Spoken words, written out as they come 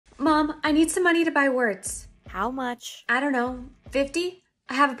Mom, I need some money to buy words. How much? I don't know, 50?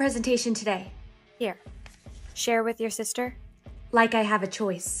 I have a presentation today. Here. Share with your sister? Like I have a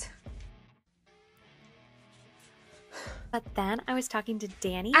choice. But then I was talking to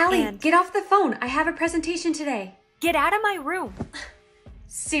Danny Allie, and... get off the phone. I have a presentation today. Get out of my room!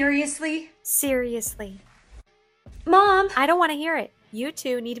 Seriously? Seriously. Mom! I don't want to hear it. You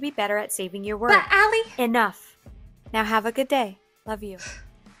two need to be better at saving your words. But Allie... Enough. Now have a good day. Love you.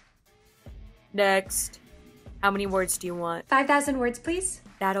 Next. How many words do you want? 5,000 words, please.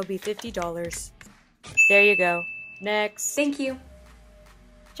 That'll be $50. There you go. Next. Thank you.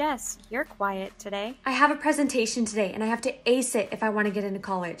 Jess, you're quiet today. I have a presentation today, and I have to ace it if I want to get into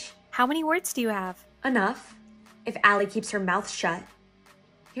college. How many words do you have? Enough. If Allie keeps her mouth shut.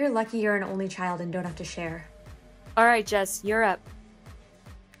 You're lucky you're an only child and don't have to share. All right, Jess, you're up.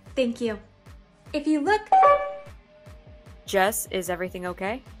 Thank you. If you look... Jess, is everything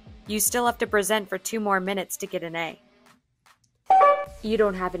okay? You still have to present for 2 more minutes to get an A. You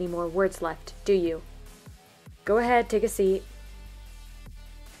don't have any more words left, do you? Go ahead, take a seat.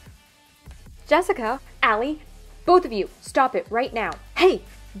 Jessica, Allie, both of you, stop it right now. Hey,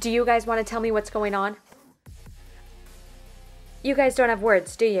 do you guys want to tell me what's going on? You guys don't have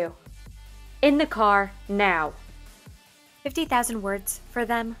words, do you? In the car, now. 50,000 words for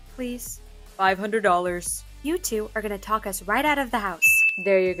them, please. $500. You two are going to talk us right out of the house.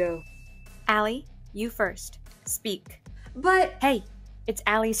 There you go. Allie, you first. Speak. But... Hey, it's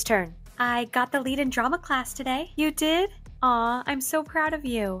Allie's turn. I got the lead in drama class today. You did? Aw, I'm so proud of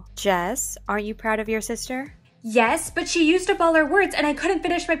you. Jess, aren't you proud of your sister? Yes, but she used up all her words and I couldn't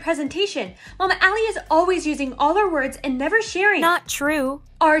finish my presentation. Mama, Allie is always using all her words and never sharing. Not true.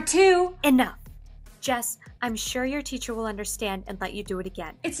 R2. Enough. Jess, I'm sure your teacher will understand and let you do it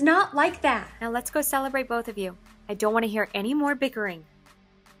again. It's not like that. Now let's go celebrate both of you. I don't want to hear any more bickering.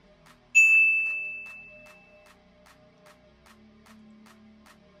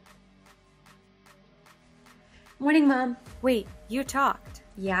 Morning, Mom. Wait, you talked.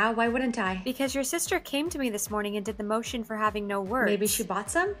 Yeah, why wouldn't I? Because your sister came to me this morning and did the motion for having no words. Maybe she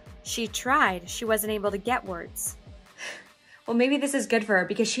bought some? She tried. She wasn't able to get words. Well, maybe this is good for her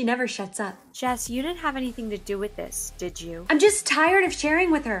because she never shuts up. Jess, you didn't have anything to do with this, did you? I'm just tired of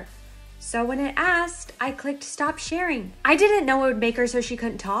sharing with her. So when it asked, I clicked stop sharing. I didn't know it would make her so she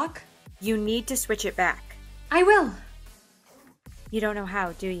couldn't talk. You need to switch it back. I will. You don't know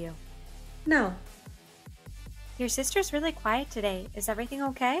how, do you? No. Your sister's really quiet today. Is everything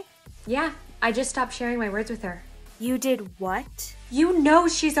okay? Yeah, I just stopped sharing my words with her. You did what? You know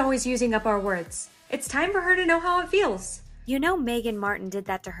she's always using up our words. It's time for her to know how it feels. You know Megan Martin did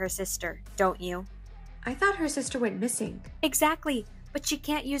that to her sister, don't you? I thought her sister went missing. Exactly, but she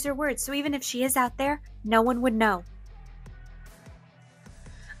can't use her words, so even if she is out there, no one would know.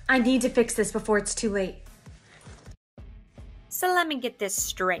 I need to fix this before it's too late. So let me get this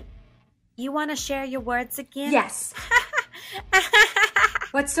straight. You want to share your words again? Yes.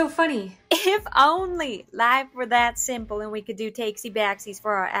 What's so funny? If only life were that simple and we could do takesy-backsies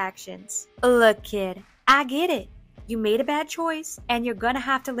for our actions. Look, kid, I get it. You made a bad choice, and you're gonna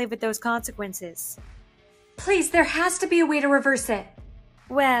have to live with those consequences. Please, there has to be a way to reverse it.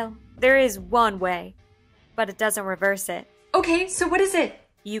 Well, there is one way, but it doesn't reverse it. Okay, so what is it?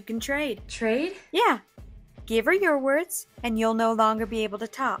 You can trade. Trade? Yeah. Give her your words, and you'll no longer be able to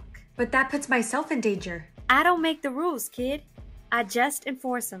talk. But that puts myself in danger. I don't make the rules, kid. I just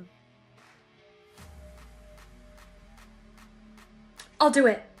enforce them. I'll do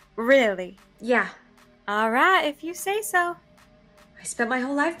it. Really? Yeah. All right, if you say so. I spent my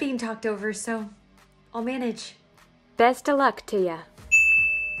whole life being talked over, so I'll manage. Best of luck to ya.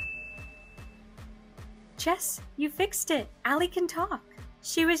 Jess, you fixed it. Allie can talk.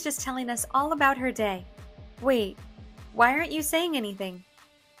 She was just telling us all about her day. Wait, why aren't you saying anything?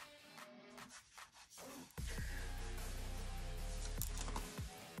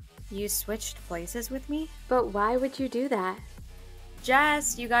 You switched places with me? But why would you do that?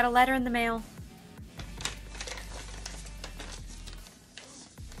 Jess, you got a letter in the mail.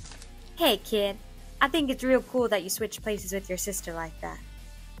 Hey, kid. I think it's real cool that you switched places with your sister like that.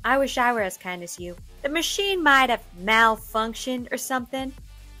 I wish I were as kind as you. The machine might have malfunctioned or something.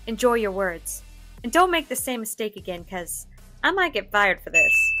 Enjoy your words. And don't make the same mistake again, cause I might get fired for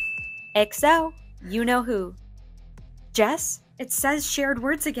this. XO, you know who. Jess, it says shared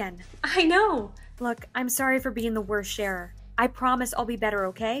words again. I know. Look, I'm sorry for being the worst sharer. I promise I'll be better,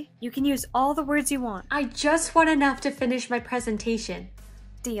 okay? You can use all the words you want. I just want enough to finish my presentation.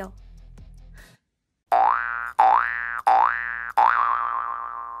 Deal.